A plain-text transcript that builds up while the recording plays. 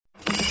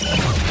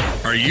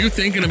Are you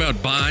thinking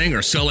about buying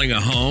or selling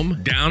a home,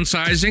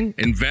 downsizing,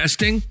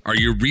 investing? Are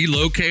you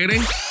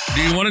relocating?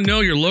 Do you want to know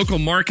your local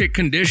market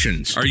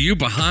conditions? Are you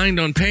behind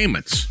on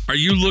payments? Are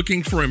you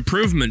looking for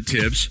improvement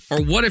tips?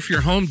 Or what if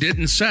your home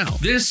didn't sell?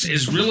 This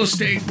is Real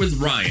Estate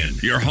with Ryan,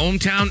 your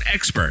hometown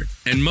expert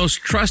and most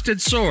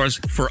trusted source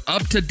for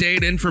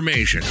up-to-date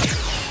information.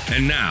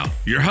 And now,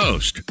 your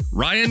host,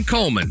 Ryan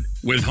Coleman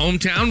with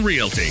Hometown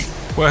Realty.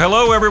 Well,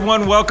 hello,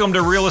 everyone. Welcome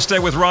to Real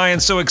Estate with Ryan.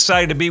 So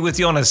excited to be with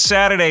you on a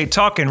Saturday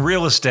talking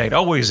real estate.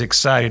 Always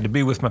excited to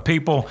be with my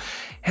people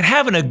and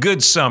having a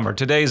good summer.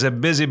 Today's a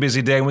busy,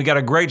 busy day, and we got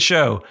a great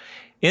show.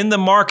 In the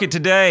market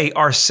today,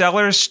 are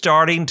sellers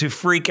starting to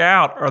freak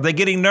out? Are they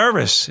getting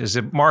nervous? Is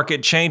the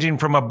market changing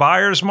from a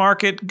buyer's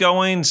market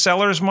going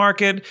seller's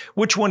market?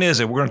 Which one is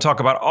it? We're going to talk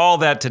about all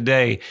that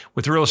today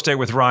with Real Estate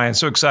with Ryan.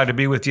 So excited to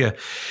be with you.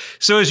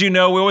 So as you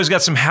know, we always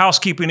got some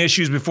housekeeping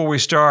issues before we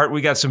start.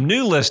 We got some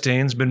new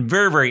listings, been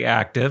very, very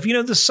active. You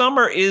know, the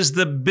summer is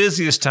the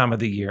busiest time of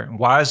the year.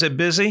 Why is it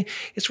busy?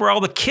 It's where all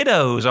the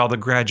kiddos, all the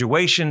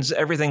graduations,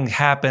 everything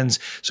happens.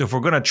 So if we're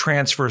going to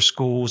transfer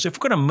schools, if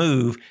we're going to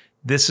move,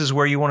 this is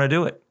where you want to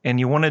do it. And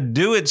you want to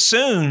do it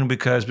soon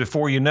because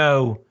before you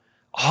know,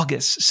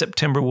 August,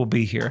 September will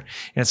be here.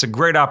 And it's a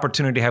great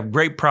opportunity to have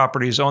great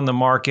properties on the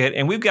market.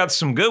 And we've got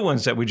some good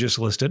ones that we just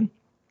listed.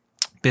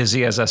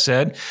 Busy, as I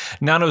said.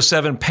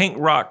 907 Paint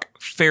Rock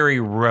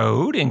Ferry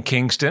Road in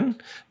Kingston.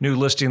 New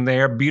listing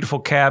there. Beautiful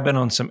cabin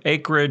on some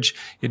acreage.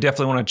 You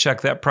definitely want to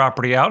check that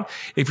property out.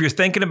 If you're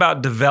thinking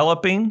about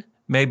developing,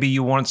 maybe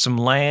you want some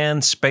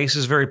land. Space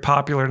is very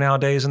popular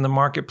nowadays in the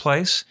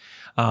marketplace.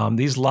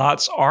 These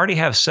lots already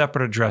have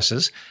separate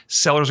addresses.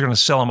 Sellers are going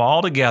to sell them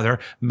all together.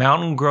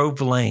 Mountain Grove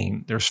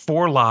Lane. There's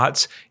 4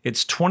 lots.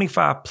 It's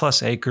 25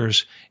 plus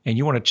acres, and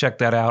you want to check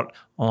that out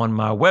on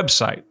my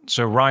website.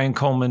 So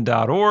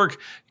ryancoleman.org. You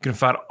can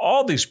find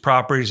all these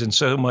properties and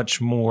so much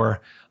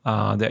more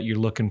that you're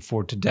looking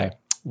for today.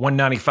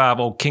 195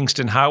 Old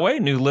Kingston Highway,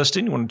 new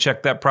listing. You want to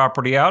check that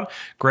property out.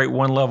 Great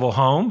one-level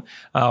home.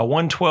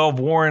 112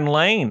 Warren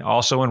Lane,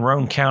 also in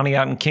Roane County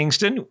out in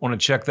Kingston. You want to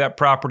check that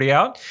property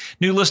out.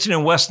 New listing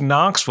in West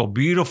Knoxville.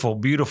 Beautiful,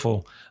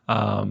 beautiful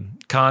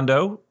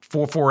condo.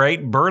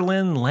 448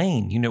 Berlin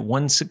Lane, unit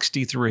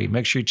 163.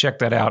 Make sure you check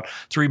that out.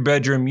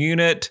 3-bedroom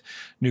unit,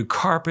 new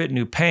carpet,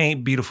 new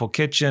paint, beautiful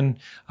kitchen.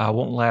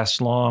 Won't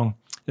last long.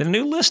 Then a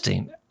new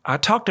listing. I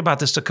talked about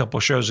this a couple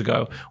of shows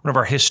ago. One of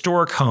our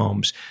historic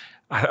homes.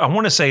 I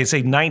want to say it's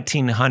a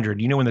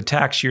 1900. You know, when the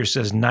tax year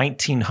says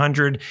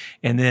 1900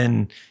 and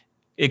then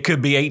it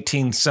could be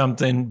 18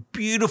 something.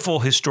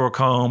 Beautiful historic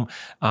home.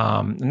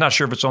 I'm not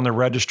sure if it's on the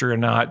registry or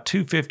not.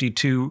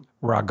 252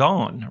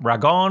 Ragoon.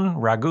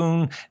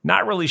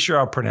 Not really sure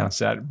I'll pronounce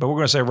that, but we're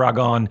going to say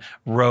Ragon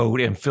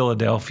Road in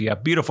Philadelphia.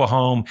 Beautiful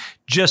home.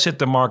 Just hit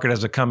the market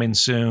as a coming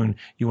soon.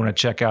 You want to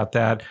check out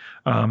that.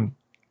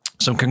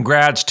 Some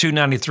congrats,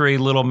 293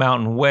 Little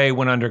Mountain Way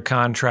went under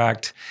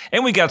contract.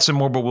 And we got some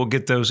more, but we'll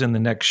get those in the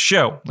next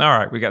show. All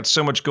right, we got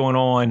so much going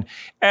on.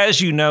 As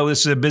you know,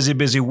 this is a busy,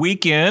 busy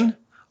weekend.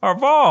 Our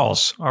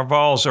Vols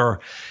are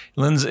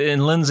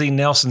in Lindsey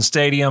Nelson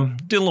Stadium.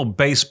 Did a little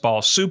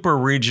baseball, super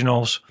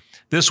regionals.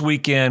 This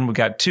weekend, we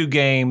got 2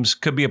 games,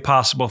 could be a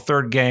possible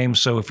 3rd game.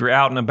 So if you're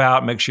out and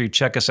about, make sure you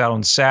check us out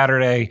on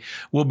Saturday.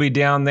 We'll be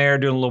down there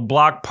doing a little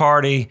block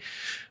party.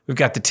 We've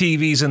got the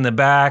TVs in the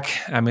back.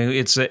 I mean,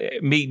 it's a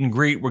meet and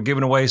greet. We're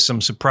giving away some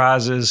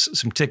surprises,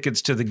 some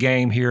tickets to the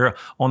game here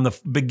on the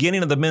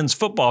beginning of the men's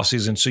football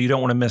season, so you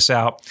don't want to miss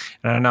out.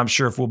 And I'm not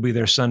sure if we'll be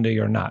there Sunday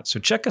or not. So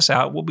check us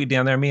out. We'll be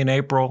down there, me and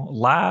April,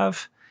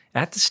 live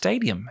at the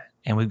stadium.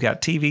 And we've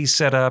got TVs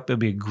set up. It'll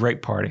be a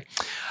great party.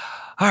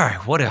 All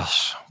right, what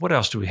else? What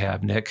else do we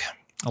have, Nick?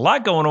 A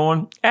lot going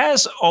on.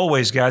 As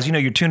always, guys, you know,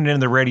 you're tuning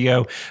in the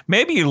radio.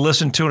 Maybe you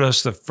listened to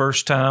us the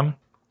first time.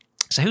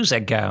 So who's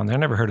that guy on there? I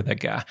never heard of that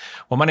guy.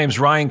 Well, my name's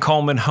Ryan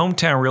Coleman,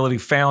 Hometown Realty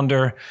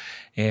founder,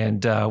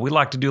 and we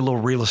like to do a little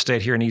real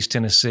estate here in East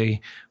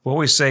Tennessee. We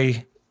always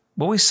say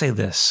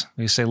this.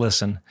 We say,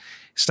 listen,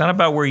 it's not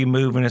about where you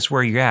move and it's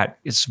where you're at.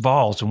 It's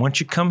Vols. And once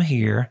you come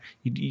here,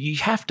 you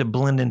have to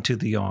blend into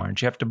the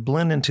orange. You have to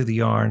blend into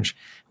the orange.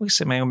 We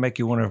say, man, we'll make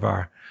you one of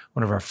our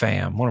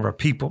fam, one of our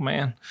people,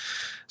 man.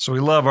 So we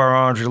love our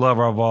orange, we love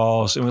our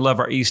Vols, and we love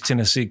our East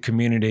Tennessee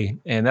community.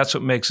 And that's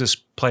what makes this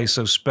place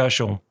so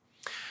special.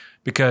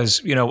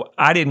 Because, you know,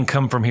 I didn't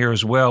come from here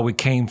as well. We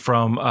came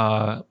from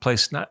a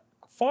place not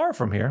far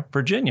from here,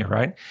 Virginia,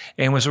 right?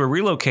 And as we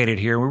relocated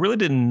here, we really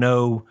didn't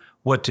know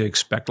what to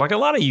expect. Like a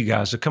lot of you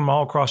guys that come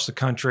all across the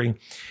country,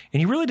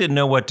 and you really didn't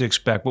know what to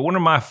expect. But one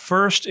of my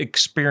first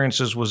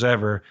experiences was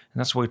ever, and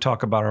that's why we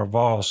talk about our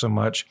Vols so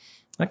much,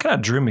 that kind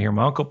of drew me here.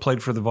 My uncle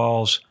played for the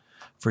Vols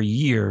for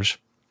years,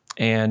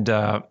 and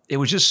it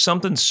was just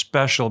something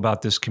special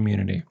about this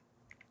community.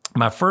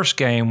 My first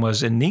game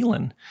was in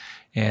Neyland,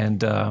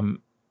 and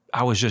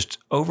I was just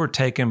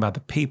overtaken by the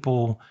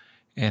people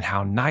and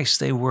how nice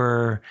they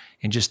were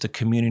and just the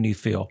community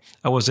feel.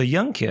 I was a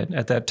young kid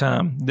at that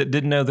time that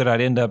didn't know that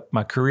I'd end up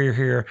my career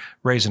here,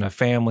 raising a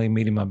family,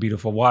 meeting my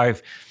beautiful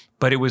wife.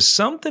 But it was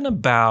something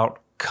about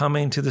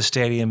coming to the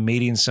stadium,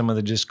 meeting some of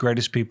the just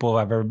greatest people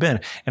I've ever been.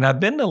 And I've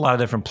been to a lot of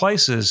different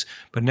places,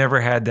 but never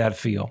had that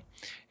feel.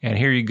 And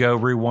here you go,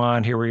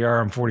 rewind. Here we are.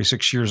 I'm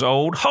 46 years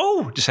old.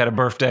 Oh, just had a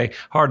birthday.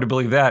 Hard to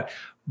believe that.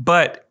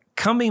 But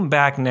coming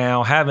back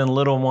now, having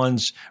little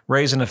ones,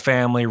 raising a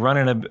family,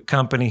 running a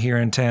company here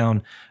in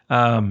town,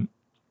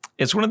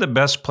 it's one of the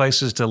best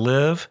places to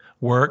live,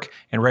 work,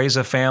 and raise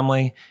a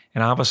family.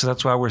 And obviously,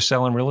 that's why we're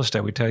selling real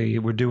estate. We tell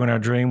you we're doing our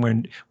dream.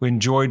 We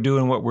enjoy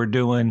doing what we're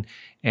doing.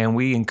 And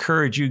we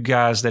encourage you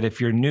guys that if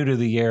you're new to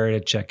the area,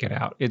 to check it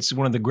out. It's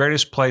one of the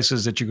greatest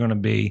places that you're going to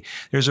be.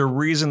 There's a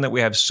reason that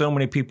we have so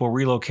many people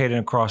relocating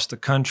across the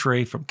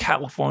country, from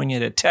California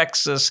to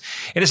Texas.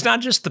 And it's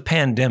not just the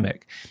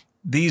pandemic.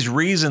 These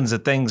reasons, the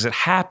things that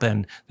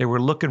happen, they were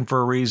looking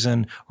for a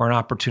reason or an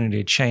opportunity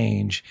to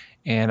change.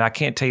 And I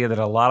can't tell you that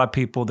a lot of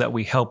people that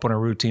we help on a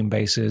routine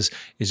basis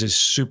is just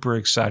super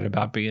excited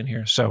about being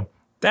here. So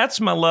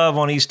that's my love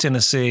on East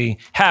Tennessee.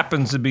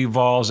 Happens to be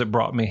Vols that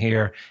brought me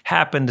here.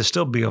 Happened to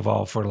still be a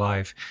Vol for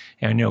life.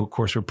 And, of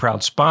course, we're a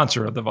proud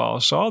sponsor of the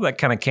Vols. So all that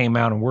kind of came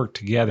out and worked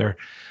together.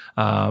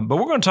 But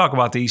we're going to talk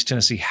about the East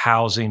Tennessee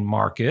housing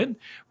market.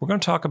 We're going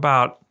to talk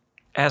about,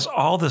 as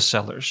all the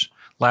sellers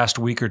last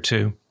week or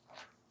two,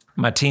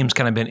 my team's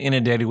kind of been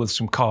inundated with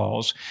some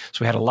calls.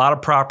 So we had a lot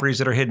of properties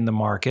that are hitting the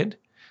market,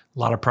 a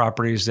lot of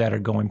properties that are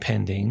going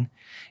pending,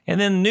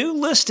 and then new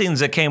listings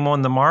that came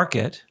on the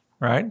market,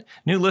 right?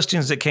 New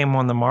listings that came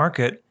on the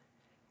market.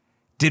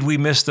 Did we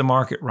miss the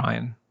market,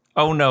 Ryan?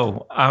 Oh,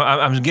 no.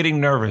 I'm getting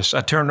nervous.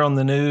 I turned on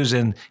the news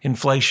and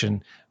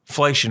inflation.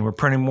 We're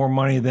printing more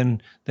money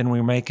than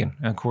we're making.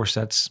 And of course,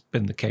 that's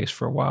been the case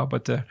for a while,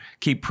 but to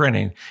keep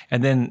printing.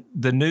 And then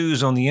the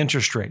news on the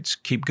interest rates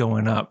keep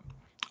going up.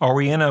 Are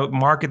we in a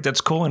market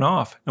that's cooling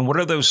off? And what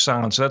are those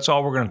signs? So that's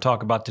all we're going to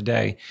talk about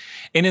today.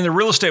 And in the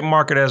real estate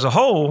market as a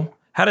whole,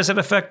 how does it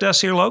affect us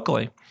here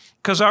locally?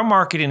 Because our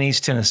market in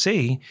East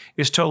Tennessee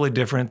is totally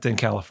different than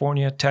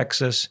California,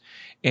 Texas.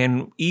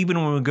 And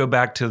even when we go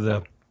back to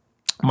the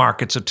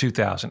markets of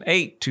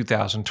 2008,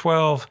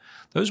 2012,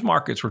 those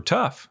markets were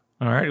tough.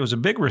 All right. It was a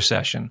big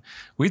recession.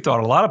 We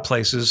thought a lot of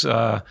places,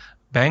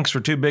 banks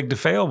were too big to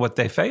fail, but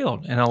they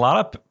failed. And a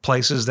lot of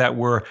places that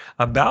were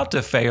about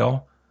to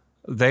fail,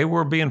 they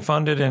were being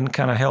funded and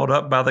kind of held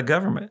up by the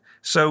government.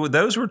 So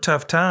those were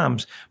tough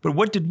times. But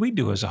what did we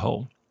do as a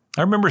whole?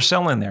 I remember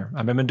selling there.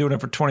 I've been doing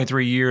it for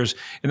 23 years.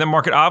 And the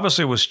market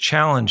obviously was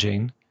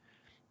challenging.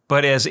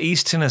 But as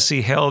East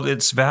Tennessee held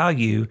its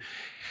value,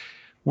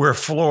 where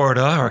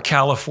Florida or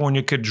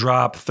California could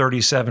drop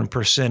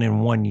 37%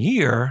 in 1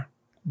 year,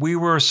 we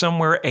were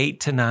somewhere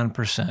 8 to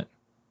 9%.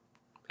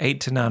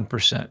 8 to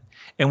 9%.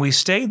 And we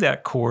stayed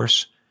that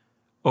course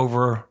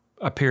over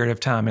a period of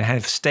time and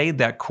have stayed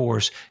that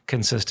course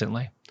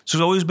consistently. So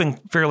it's always been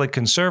fairly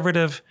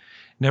conservative,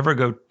 never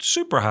go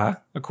super high.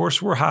 Of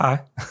course, we're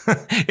high.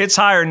 It's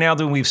higher now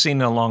than we've seen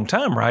in a long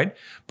time, right?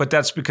 But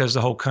that's because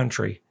the whole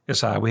country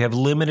is high. We have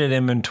limited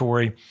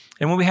inventory.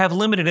 And when we have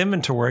limited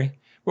inventory,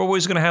 we're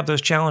always going to have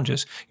those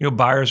challenges.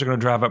 Buyers are going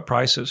to drive up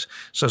prices.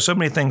 So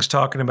many things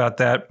talking about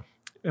that.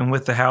 And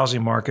with the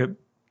housing market,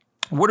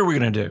 what are we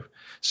going to do?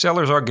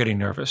 Sellers are getting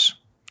nervous.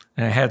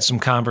 And I had some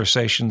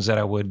conversations that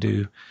I would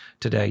do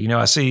today.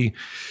 I see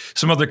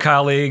some other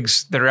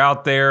colleagues that are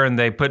out there and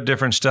they put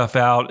different stuff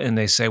out and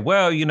they say,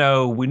 well,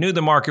 we knew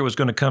the market was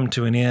going to come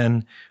to an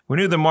end. We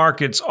knew the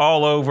market's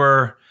all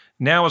over.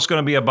 Now it's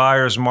going to be a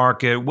buyer's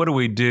market. What do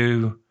we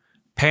do?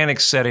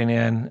 Panic's setting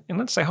in. And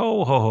let's say,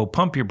 ho,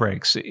 pump your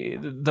brakes.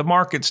 The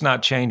market's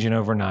not changing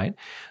overnight.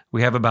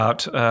 We have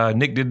about,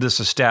 Nick did this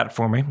a stat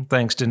for me,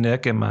 thanks to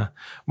Nick and my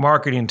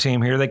marketing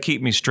team here. They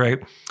keep me straight.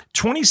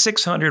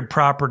 2,600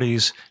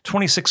 properties,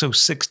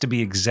 2,606 to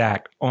be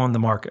exact, on the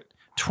market.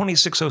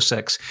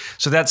 2,606.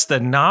 So that's the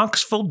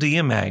Knoxville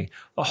DMA,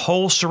 the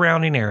whole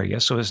surrounding area.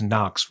 So it's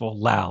Knoxville,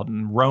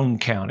 Loudoun, Roane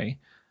County,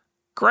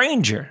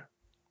 Granger.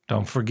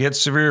 Don't forget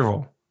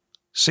Sevierville,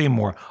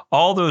 Seymour.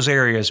 All those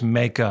areas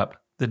make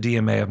up the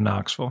DMA of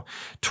Knoxville,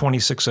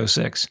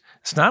 2,606.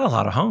 It's not a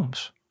lot of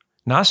homes.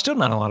 Still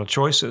not a lot of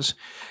choices.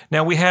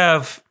 Now, we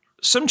have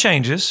some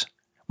changes.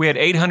 We had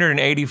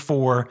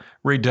 884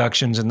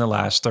 reductions in the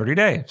last 30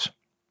 days.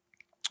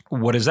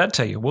 What does that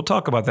tell you? We'll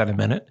talk about that in a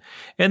minute.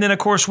 And then, of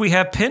course, we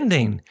have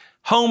pending.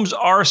 Homes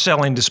are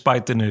selling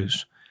despite the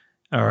news.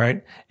 All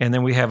right. And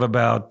then we have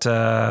about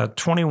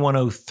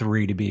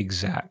 2,103 to be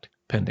exact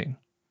pending.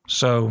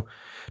 So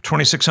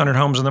 2,600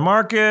 homes in the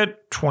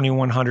market,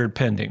 2,100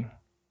 pending.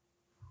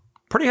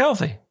 Pretty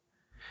healthy.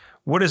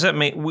 What does that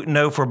mean? We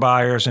know for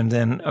buyers. And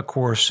then, of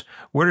course,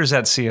 where does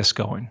that see us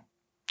going?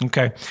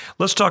 Okay,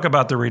 let's talk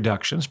about the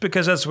reductions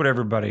because that's what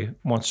everybody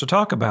wants to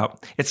talk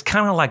about. It's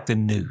kind of like the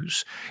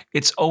news.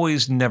 It's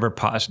always never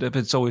positive.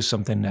 It's always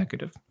something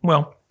negative.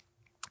 Well,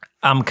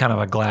 I'm kind of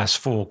a glass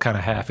full, kind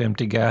of half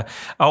empty guy.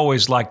 I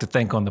always like to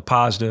think on the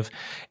positive.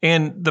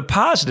 And the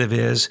positive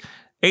is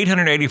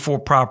 884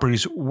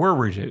 properties were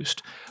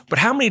reduced. But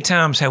how many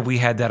times have we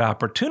had that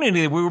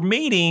opportunity? We were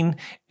meeting,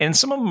 and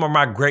some of them are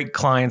my great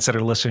clients that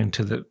are listening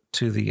to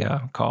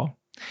the call,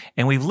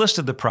 and we've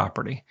listed the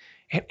property.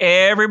 And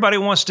everybody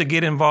wants to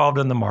get involved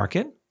in the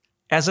market.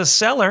 As a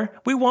seller,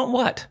 we want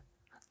what?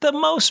 The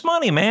most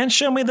money, man.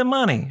 Show me the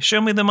money.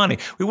 Show me the money.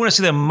 We want to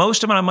see the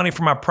most amount of money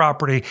from our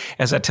property.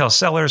 As I tell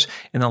sellers,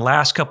 in the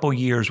last couple of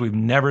years, we've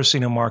never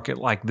seen a market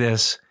like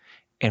this.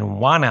 And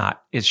why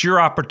not? It's your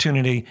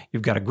opportunity.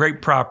 You've got a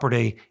great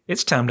property.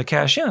 It's time to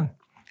cash in.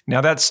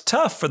 Now, that's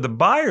tough for the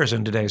buyers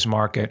in today's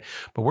market,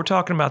 but we're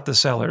talking about the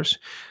sellers.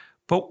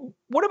 But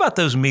what about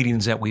those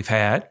meetings that we've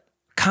had?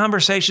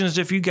 Conversations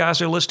if you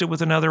guys are listed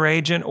with another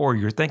agent or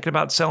you're thinking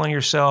about selling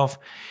yourself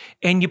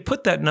and you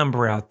put that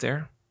number out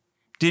there.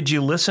 Did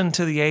you listen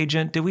to the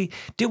agent? Did we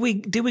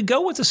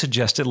go with the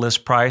suggested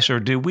list price, or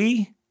did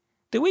we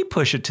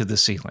push it to the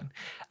ceiling?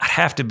 I'd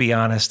have to be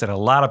honest that a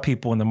lot of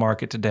people in the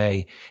market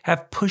today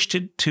have pushed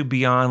it to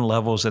beyond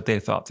levels that they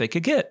thought they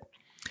could get.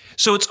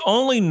 So it's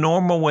only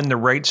normal when the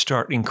rates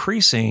start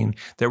increasing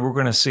that we're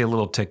going to see a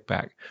little tick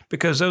back,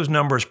 because those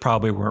numbers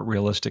probably weren't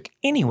realistic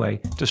anyway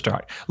to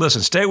start.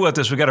 Listen, stay with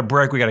us. We got a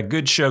break. We got a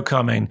good show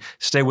coming.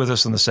 Stay with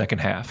us in the second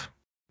half.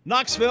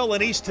 Knoxville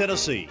and East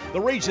Tennessee. The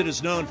region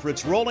is known for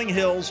its rolling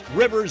hills,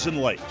 rivers, and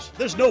lakes.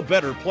 There's no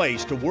better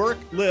place to work,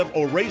 live,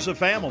 or raise a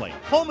family.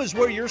 Home is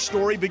where your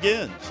story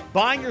begins.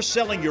 Buying or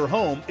selling your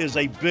home is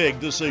a big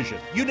decision.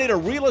 You need a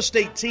real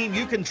estate team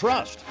you can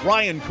trust.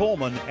 Ryan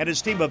Coleman and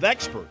his team of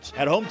experts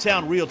at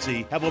Hometown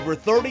Realty have over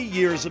 30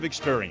 years of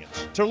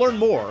experience. To learn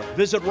more,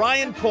 visit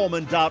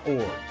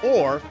ryancoleman.org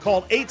or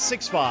call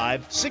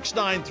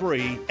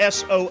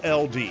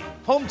 865-693-SOLD.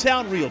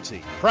 Hometown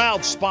Realty,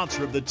 proud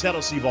sponsor of the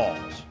Tennessee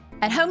Vols.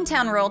 At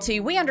Hometown Realty,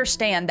 we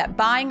understand that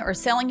buying or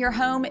selling your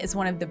home is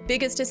one of the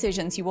biggest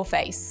decisions you will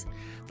face.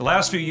 The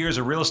last few years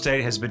of real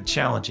estate has been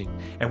challenging,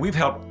 and we've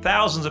helped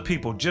thousands of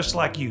people just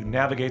like you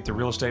navigate the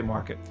real estate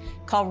market.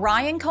 Call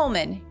Ryan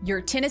Coleman,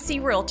 your Tennessee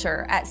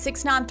Realtor, at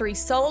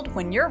 693-SOLD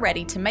when you're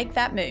ready to make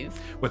that move.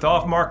 With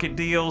off-market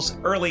deals,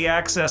 early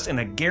access, and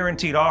a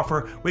guaranteed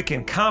offer, we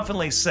can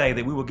confidently say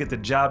that we will get the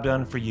job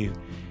done for you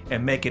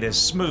and make it as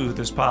smooth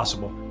as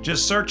possible.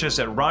 Just search us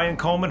at Ryan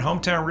Coleman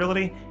Hometown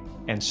Realty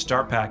and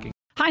start packing.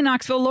 Hi,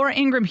 Knoxville. Laura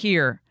Ingram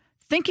here.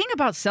 Thinking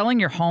about selling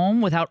your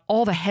home without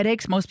all the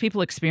headaches most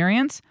people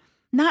experience?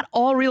 Not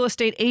all real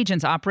estate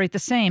agents operate the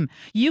same.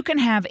 You can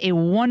have a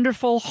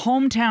wonderful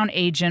hometown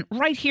agent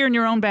right here in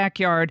your own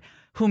backyard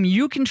whom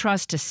you can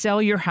trust to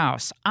sell your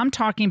house. I'm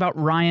talking about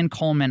Ryan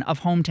Coleman of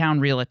Hometown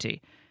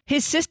Realty.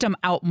 His system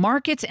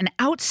outmarkets and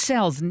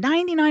outsells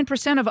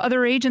 99% of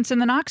other agents in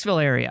the Knoxville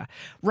area.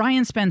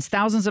 Ryan spends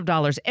thousands of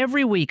dollars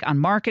every week on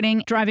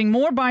marketing, driving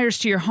more buyers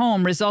to your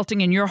home, resulting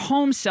in your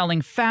home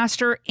selling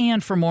faster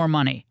and for more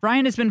money.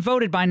 Ryan has been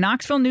voted by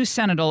Knoxville News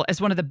Sentinel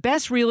as one of the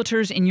best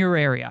realtors in your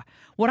area.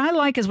 What I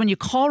like is when you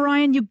call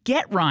Ryan, you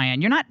get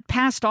Ryan. You're not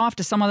passed off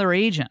to some other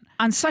agent.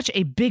 On such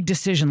a big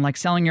decision like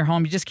selling your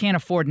home, you just can't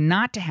afford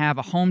not to have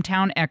a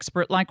hometown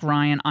expert like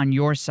Ryan on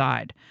your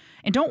side.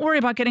 And don't worry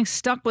about getting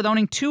stuck with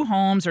owning 2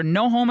 homes or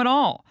no home at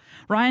all.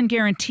 Ryan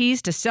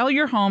guarantees to sell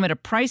your home at a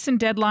price and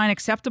deadline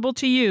acceptable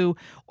to you,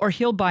 or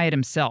he'll buy it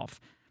himself.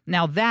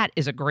 Now that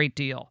is a great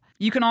deal.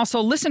 You can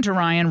also listen to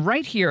Ryan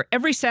right here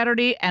every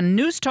Saturday at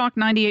News Talk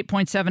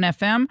 98.7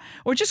 FM,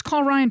 or just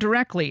call Ryan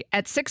directly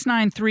at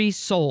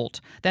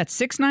 693-SOLD. That's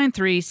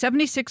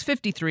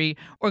 693-7653,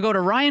 or go to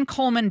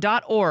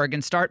ryancoleman.org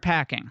and start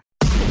packing.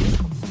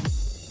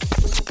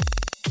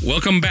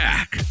 Welcome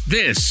back.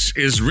 This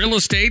is Real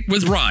Estate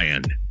with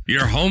Ryan,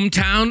 your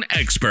hometown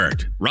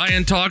expert.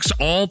 Ryan talks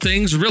all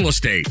things real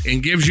estate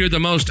and gives you the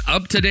most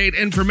up-to-date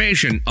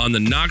information on the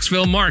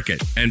Knoxville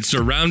market and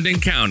surrounding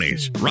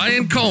counties.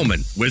 Ryan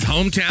Coleman with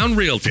Hometown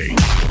Realty.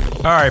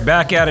 All right,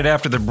 back at it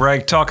after the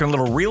break, talking a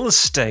little real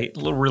estate.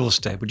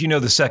 But you know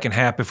the second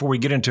half, before we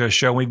get into a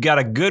show, we've got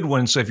a good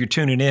one. So if you're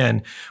tuning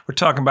in, we're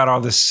talking about all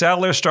the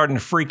sellers starting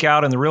to freak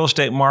out in the real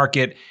estate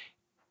market.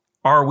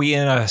 Are we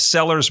in a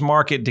seller's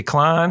market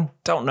decline?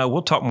 Don't know.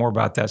 We'll talk more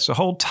about that. So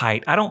hold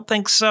tight. I don't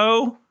think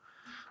so.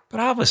 But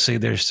obviously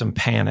there's some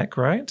panic,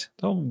 right?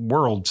 The whole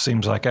world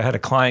seems like. I had a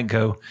client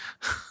go,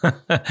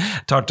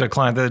 talked to a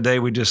client the other day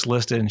we just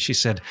listed, and she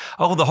said,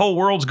 oh, the whole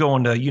world's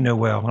going to,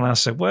 well. And I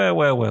said, well,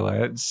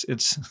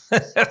 it's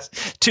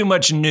too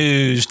much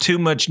news.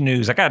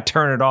 I got to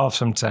turn it off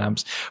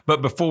sometimes.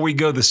 But before we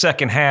go the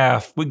second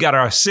half, we got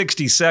our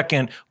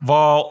 60-second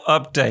vol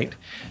update.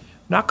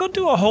 Not going to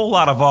do a whole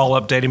lot of vol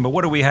updating, but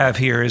what do we have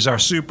here is our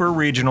super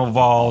regional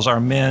vols. Our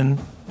men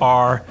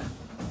are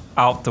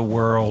out the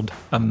world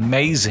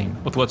amazing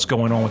with what's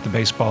going on with the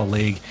baseball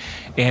league.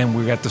 And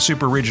we got the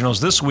super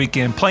regionals this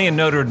weekend playing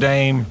Notre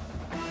Dame.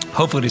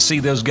 Hopefully to see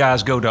those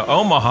guys go to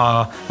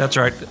Omaha. That's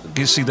right.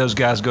 You see those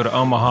guys go to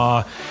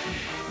Omaha.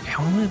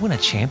 And we win a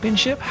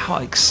championship?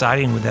 How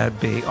exciting would that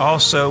be?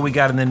 Also, we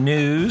got in the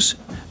news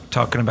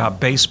talking about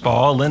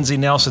baseball. Lindsey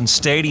Nelson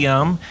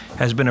Stadium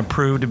has been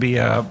approved to be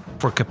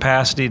for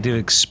capacity to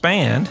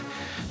expand.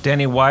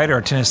 Danny White,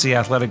 our Tennessee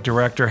athletic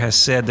director, has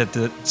said that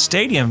the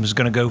stadium is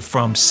going to go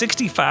from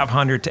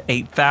 6,500 to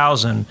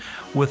 8,000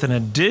 with an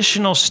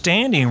additional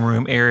standing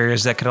room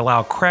areas that could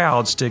allow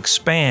crowds to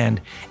expand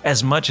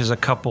as much as a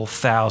couple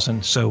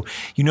thousand. So,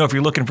 if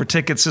you're looking for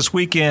tickets this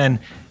weekend,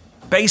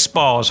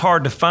 Baseball is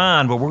hard to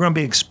find, but we're going to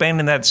be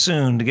expanding that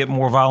soon to get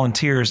more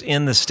volunteers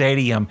in the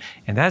stadium.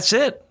 And that's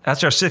it.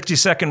 That's our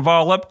 60-second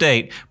Vol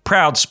update.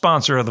 Proud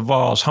sponsor of the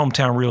Vols,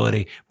 Hometown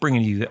Realty,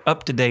 bringing you the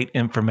up-to-date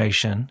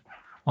information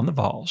on the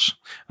Vols.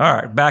 All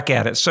right, back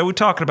at it. So we're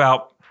talking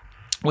about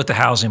with the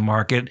housing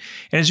market.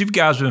 And as you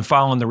guys have been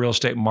following the real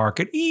estate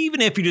market,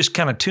 even if you just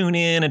kind of tune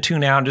in and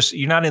tune out, just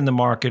you're not in the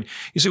market,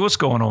 you say, what's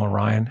going on,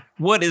 Ryan?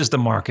 What is the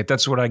market?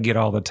 That's what I get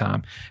all the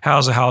time.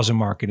 How's the housing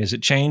market? Is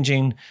it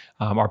changing?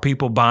 Are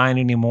people buying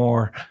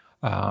anymore?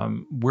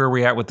 Where are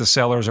we at with the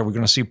sellers? Are we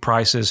going to see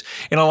prices?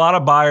 And a lot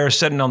of buyers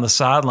sitting on the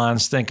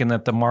sidelines thinking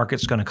that the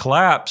market's going to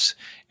collapse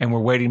and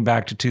we're waiting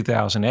back to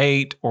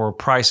 2008 or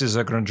prices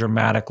are going to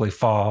dramatically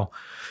fall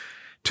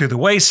to the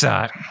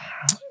wayside.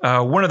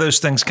 One of those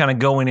things kind of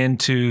going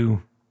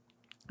into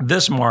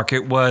this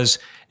market was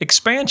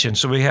expansion.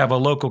 So we have a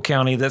local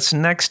county that's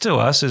next to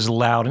us is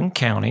Loudoun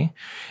County,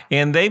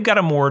 and they've got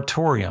a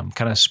moratorium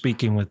kind of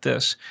speaking with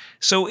this.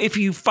 So if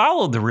you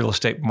follow the real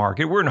estate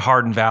market, we're in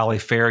Hardin Valley,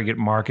 Farragut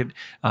market.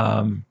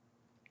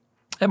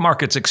 That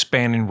market's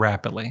expanding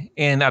rapidly.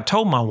 And I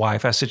told my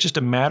wife, I said, just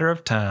a matter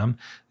of time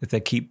that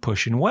they keep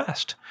pushing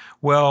west.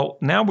 Well,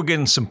 now we're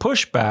getting some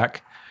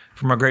pushback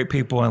from our great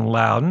people in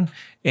Loudoun,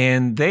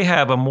 and they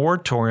have a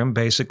moratorium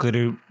basically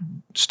to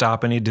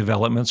stop any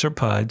developments or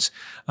PUDs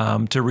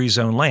to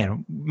rezone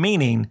land,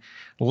 meaning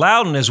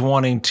Loudoun is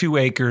wanting 2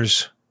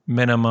 acres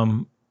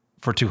minimum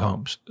for 2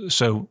 homes.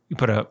 So you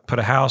put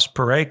a house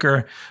per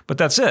acre, but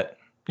that's it.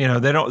 They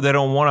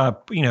don't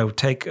want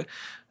to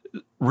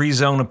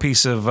rezone a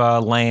piece of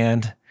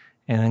land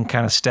and then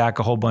kind of stack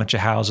a whole bunch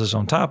of houses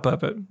on top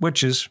of it,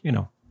 which is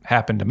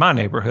happened in my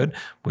neighborhood,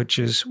 which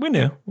is we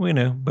knew.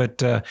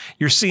 But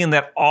you're seeing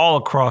that all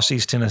across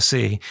East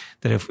Tennessee,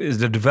 that if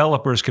the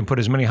developers can put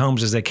as many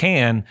homes as they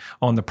can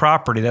on the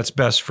property, that's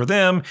best for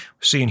them.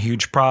 We're seeing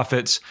huge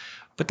profits.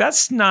 But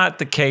that's not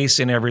the case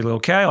in every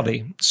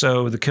locality.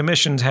 So the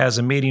commission has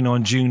a meeting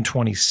on June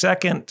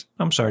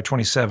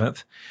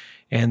 27th,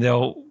 and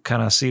they'll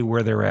kind of see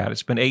where they're at.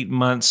 It's been 8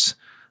 months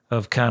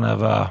of kind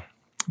of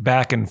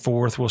back and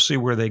forth. We'll see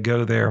where they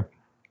go there.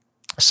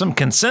 Some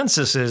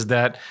consensus is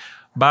that,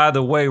 by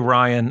the way,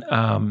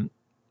 Ryan,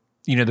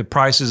 the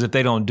prices, if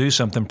they don't do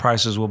something,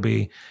 prices will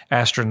be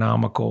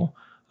astronomical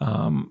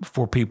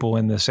for people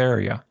in this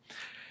area.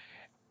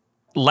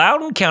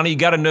 Loudoun County, you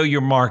got to know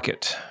your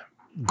market.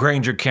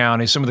 Granger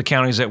County, some of the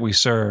counties that we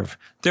serve,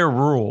 they're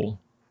rural.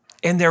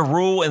 And they're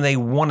rural and they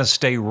want to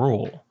stay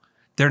rural.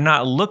 They're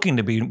not looking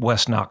to be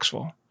West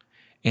Knoxville.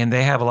 And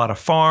they have a lot of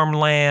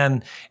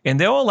farmland, and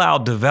they'll allow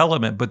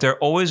development, but they're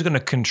always going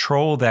to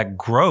control that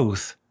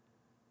growth.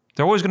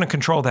 They're always going to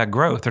control that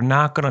growth. They're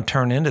not going to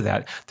turn into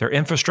that. Their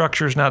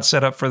infrastructure is not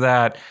set up for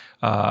that.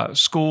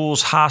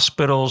 Schools,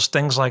 hospitals,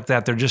 things like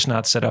that, they're just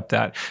not set up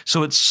that.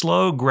 So it's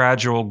slow,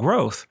 gradual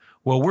growth.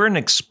 Well, we're in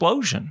an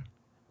explosion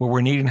where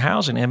we're needing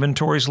housing.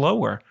 Inventory's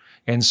lower.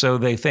 And so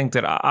they think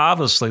that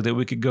obviously that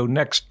we could go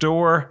next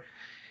door.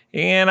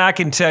 And I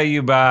can tell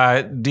you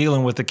by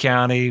dealing with the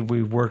county,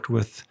 we've worked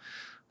with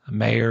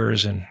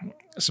mayors and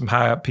some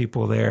high up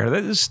people there.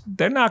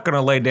 They're not going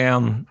to lay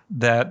down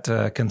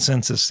that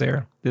consensus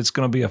there. It's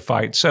going to be a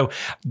fight. So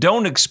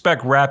don't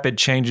expect rapid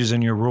changes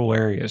in your rural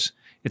areas.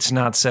 It's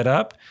not set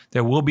up.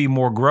 There will be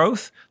more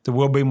growth. There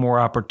will be more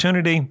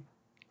opportunity.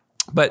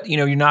 But,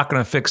 you're not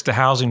going to fix the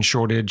housing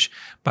shortage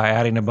by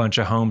adding a bunch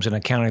of homes in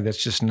a county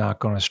that's just not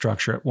going to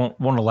structure it. Won't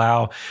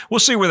allow. We'll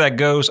see where that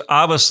goes.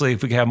 Obviously,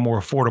 if we have more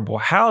affordable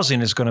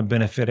housing, it's going to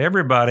benefit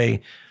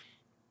everybody.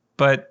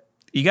 But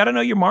you got to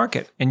know your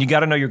market, and you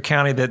got to know your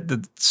county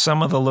that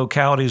some of the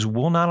localities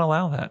will not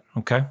allow that.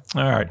 Okay.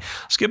 All right.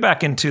 Let's get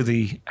back into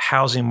the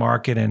housing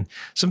market and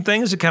some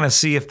things to kind of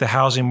see if the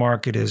housing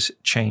market is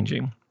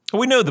changing.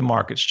 We know the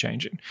market's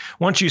changing.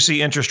 Once you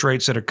see interest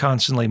rates that are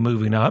constantly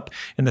moving up,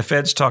 and the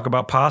Feds talk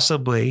about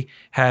possibly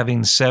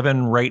having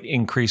 7 rate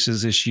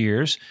increases this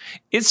year,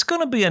 it's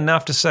going to be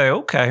enough to say,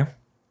 okay,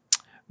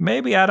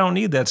 maybe I don't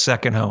need that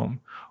second home.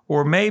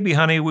 Or maybe,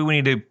 honey, we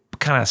need to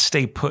kind of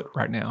stay put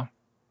right now.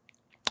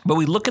 But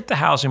we look at the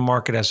housing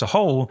market as a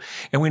whole,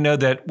 and we know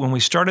that when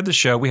we started the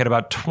show, we had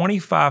about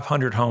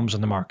 2,500 homes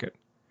on the market.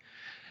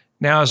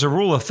 Now, as a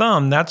rule of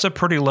thumb, that's a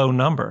pretty low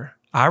number.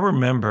 I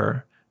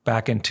remember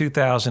back in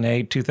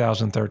 2008,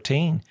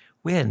 2013,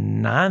 we had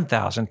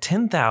 9,000,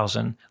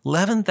 10,000,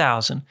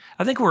 11,000.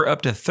 I think we're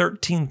up to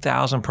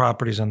 13,000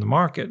 properties on the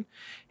market.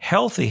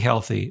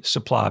 Healthy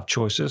supply of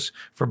choices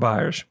for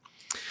buyers.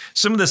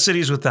 Some of the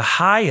cities with the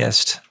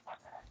highest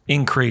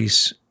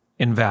increase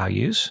in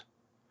values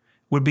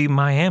would be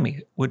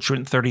Miami, which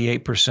went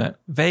 38%,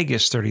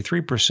 Vegas,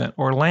 33%,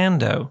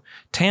 Orlando,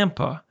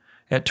 Tampa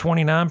at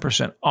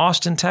 29%,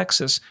 Austin,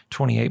 Texas,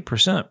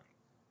 28%.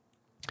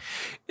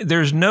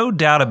 There's no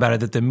doubt about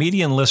it that the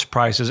median list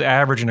price is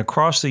averaging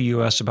across the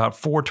U.S. about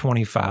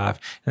 $425, and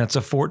that's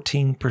a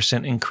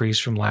 14% increase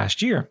from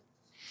last year.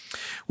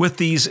 With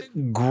these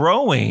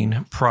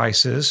growing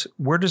prices,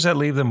 where does that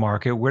leave the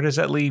market? Where does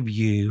that leave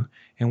you?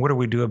 And what do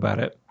we do about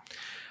it?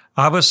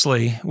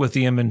 Obviously, with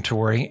the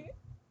inventory,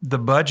 the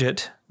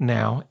budget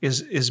now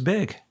is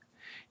big.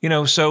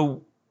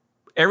 So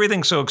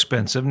everything's so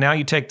expensive. Now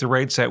you take the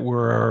rates that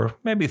were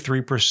maybe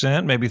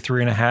 3%, maybe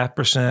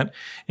 3.5%,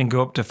 and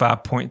go up to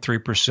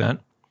 5.3%.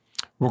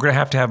 We're going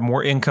to have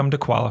more income to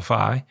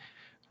qualify.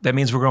 That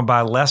means we're going to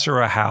buy lesser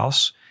a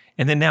house.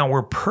 And then now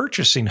we're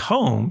purchasing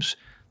homes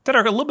that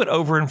are a little bit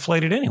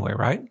overinflated anyway,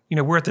 right?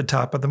 We're at the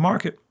top of the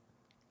market.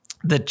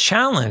 The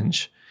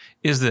challenge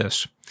is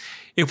this.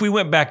 If we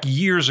went back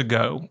years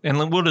ago, and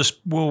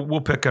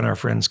we'll pick on our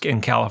friends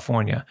in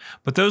California,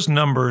 but those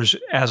numbers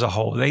as a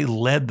whole, they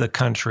led the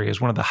country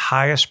as one of the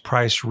highest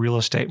priced real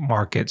estate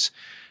markets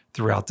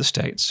throughout the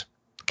states.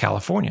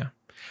 California.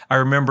 I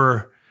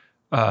remember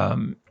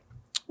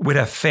we'd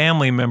have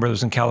family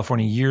members in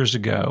California years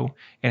ago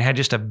and had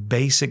just a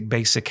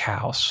basic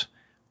house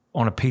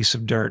on a piece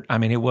of dirt. I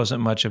mean, it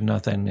wasn't much of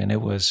nothing, and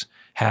it was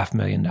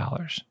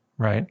 $500,000.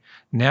 Right?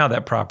 Now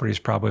that property is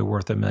probably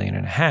worth $1.5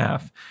 million.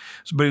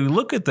 So, but you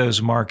look at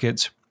those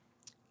markets,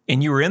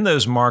 and you were in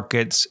those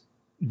markets,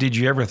 did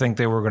you ever think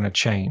they were going to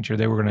change or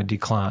they were going to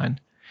decline?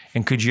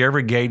 And could you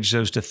ever gauge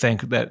those to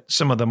think that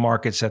some of the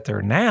markets that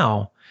they're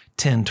now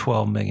 $10,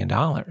 $12 million?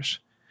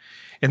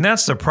 And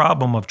that's the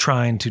problem of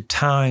trying to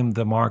time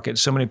the market.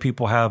 So many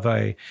people have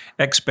a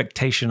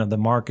expectation of the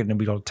market and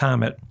we don't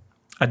time it.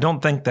 I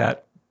don't think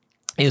that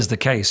is the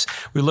case.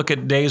 We look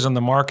at days on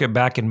the market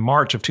back in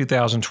March of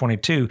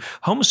 2022.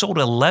 Homes sold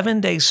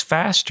 11 days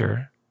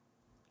faster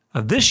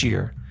of this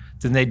year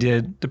than they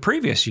did the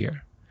previous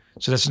year.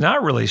 So that's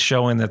not really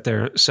showing that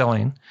they're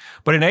selling.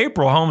 But in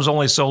April, homes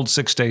only sold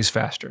 6 days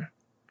faster.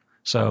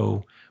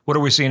 So what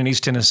are we seeing in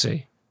East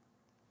Tennessee?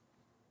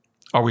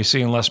 Are we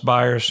seeing less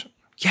buyers?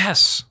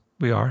 Yes,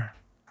 we are.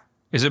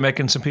 Is it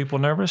making some people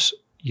nervous?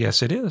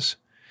 Yes, it is.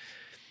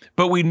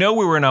 But we know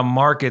we were in a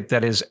market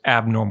that is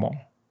abnormal.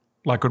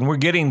 Like when we're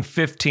getting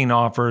 15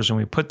 offers and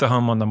we put the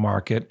home on the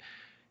market,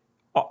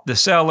 the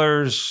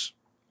sellers,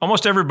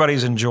 almost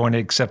everybody's enjoying it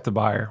except the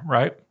buyer,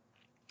 right?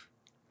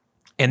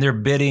 And they're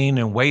bidding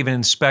and waiving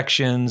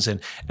inspections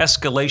and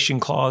escalation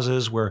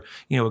clauses where,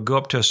 it go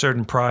up to a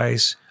certain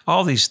price,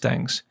 all these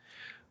things.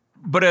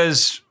 But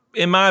as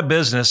in my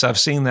business, I've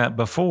seen that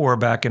before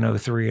back in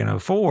 03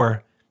 and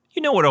 04,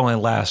 it only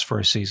lasts for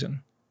a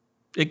season.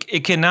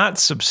 It cannot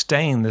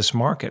sustain this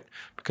market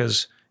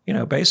because,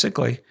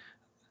 basically,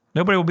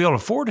 nobody will be able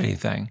to afford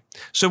anything.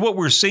 So what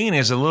we're seeing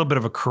is a little bit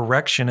of a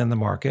correction in the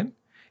market.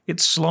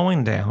 It's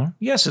slowing down.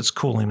 Yes, it's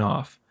cooling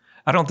off.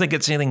 I don't think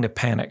it's anything to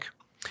panic.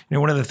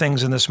 One of the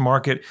things in this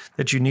market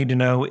that you need to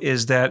know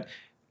is that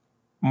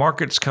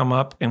markets come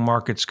up and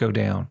markets go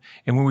down.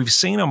 And when we've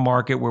seen a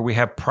market where we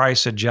have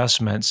price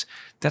adjustments,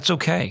 that's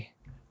okay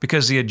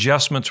because the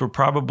adjustments were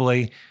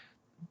probably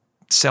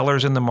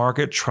sellers in the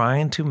market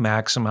trying to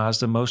maximize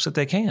the most that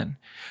they can.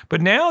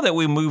 But now that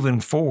we're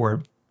moving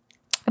forward,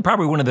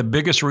 probably one of the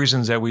biggest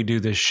reasons that we do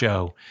this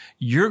show,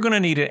 you're going to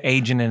need an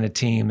agent and a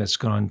team that's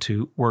going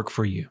to work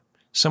for you.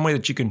 Somebody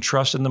that you can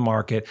trust in the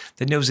market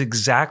that knows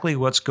exactly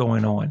what's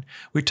going on.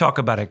 We talk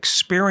about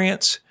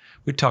experience,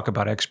 we talk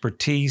about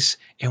expertise,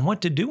 and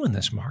what to do in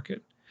this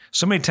market.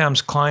 So many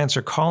times clients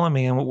are calling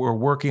me, and what we're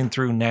working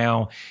through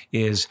now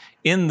is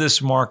in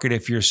this market,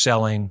 if you're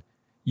selling,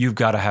 you've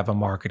got to have a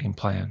marketing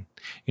plan.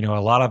 A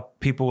lot of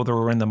people that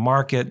were in the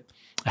market,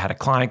 I had a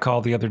client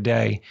call the other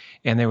day,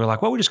 and they were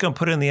like, well, we're just going to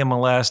put it in the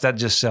MLS. That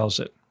just sells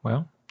it.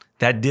 Well,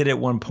 that did at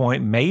one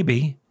point,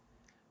 maybe,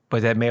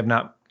 but that may have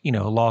not,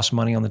 lost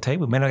money on the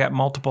table. May not have got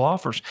multiple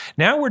offers.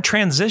 Now we're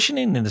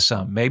transitioning into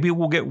some. Maybe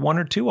we'll get 1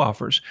 or 2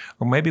 offers,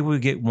 or maybe we'll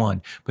get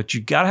 1. But you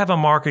got to have a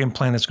marketing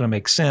plan that's going to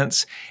make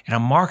sense and a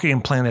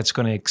marketing plan that's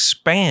going to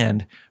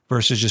expand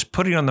versus just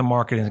putting it on the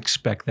market and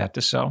expect that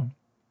to sell.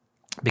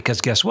 Because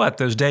guess what?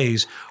 Those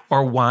days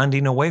are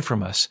winding away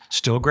from us.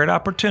 Still a great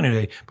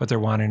opportunity, but they're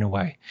winding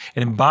away.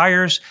 And in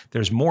buyers,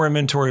 there's more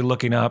inventory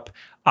looking up.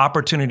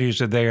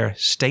 Opportunities are there.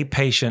 Stay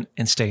patient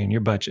and stay in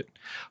your budget.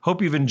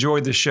 Hope you've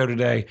enjoyed this show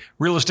today.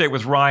 Real Estate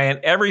with Ryan,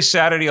 every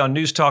Saturday on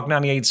News Talk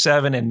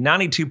 98.7 and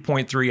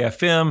 92.3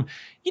 FM.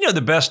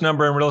 The best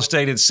number in real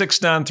estate. It's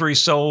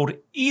 693-SOLD.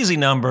 Easy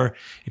number.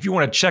 If you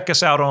want to check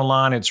us out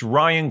online, it's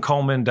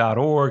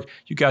ryancoleman.org.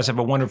 You guys have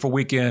a wonderful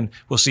weekend.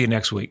 We'll see you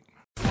next week.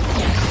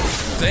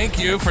 Thank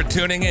you for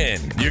tuning in.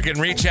 You can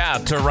reach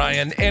out to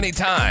Ryan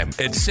anytime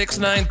at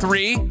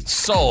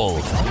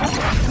 693-SOLD.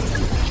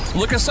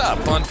 Look us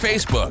up on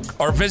Facebook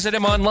or visit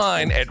him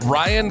online at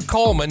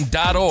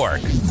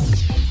ryancoleman.org.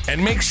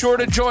 And make sure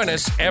to join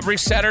us every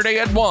Saturday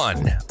at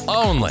 1,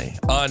 only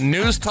on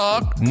News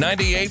Talk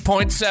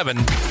 98.7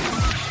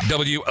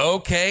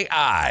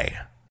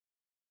 WOKI.